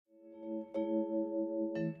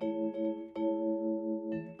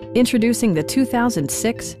Introducing the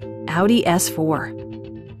 2006 Audi S4.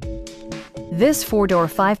 This four-door,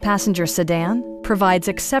 five-passenger sedan provides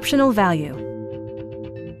exceptional value.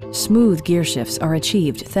 Smooth gear shifts are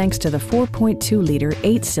achieved thanks to the 4.2-liter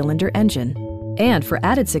 8-cylinder engine. And for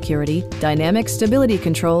added security, dynamic stability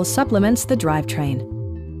control supplements the drivetrain.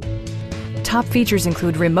 Top features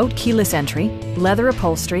include remote keyless entry, leather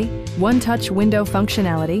upholstery, one-touch window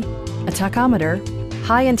functionality, a tachometer,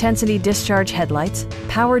 high-intensity discharge headlights,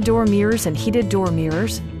 power door mirrors and heated door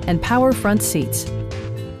mirrors, and power front seats.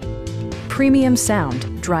 Premium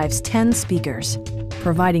sound drives 10 speakers,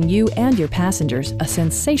 providing you and your passengers a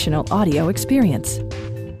sensational audio experience.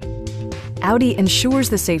 Audi ensures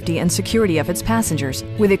the safety and security of its passengers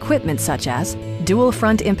with equipment such as dual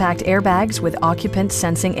front impact airbags with occupant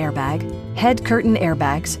sensing airbag, head curtain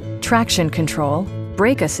airbags, traction control,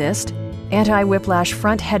 brake assist, anti-whiplash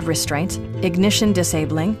front head restraints, ignition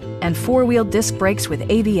disabling, and four-wheel disc brakes with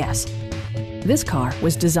ABS. This car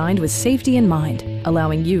was designed with safety in mind,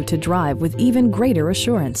 allowing you to drive with even greater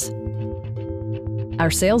assurance.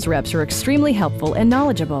 Our sales reps are extremely helpful and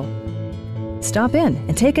knowledgeable. Stop in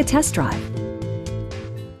and take a test drive.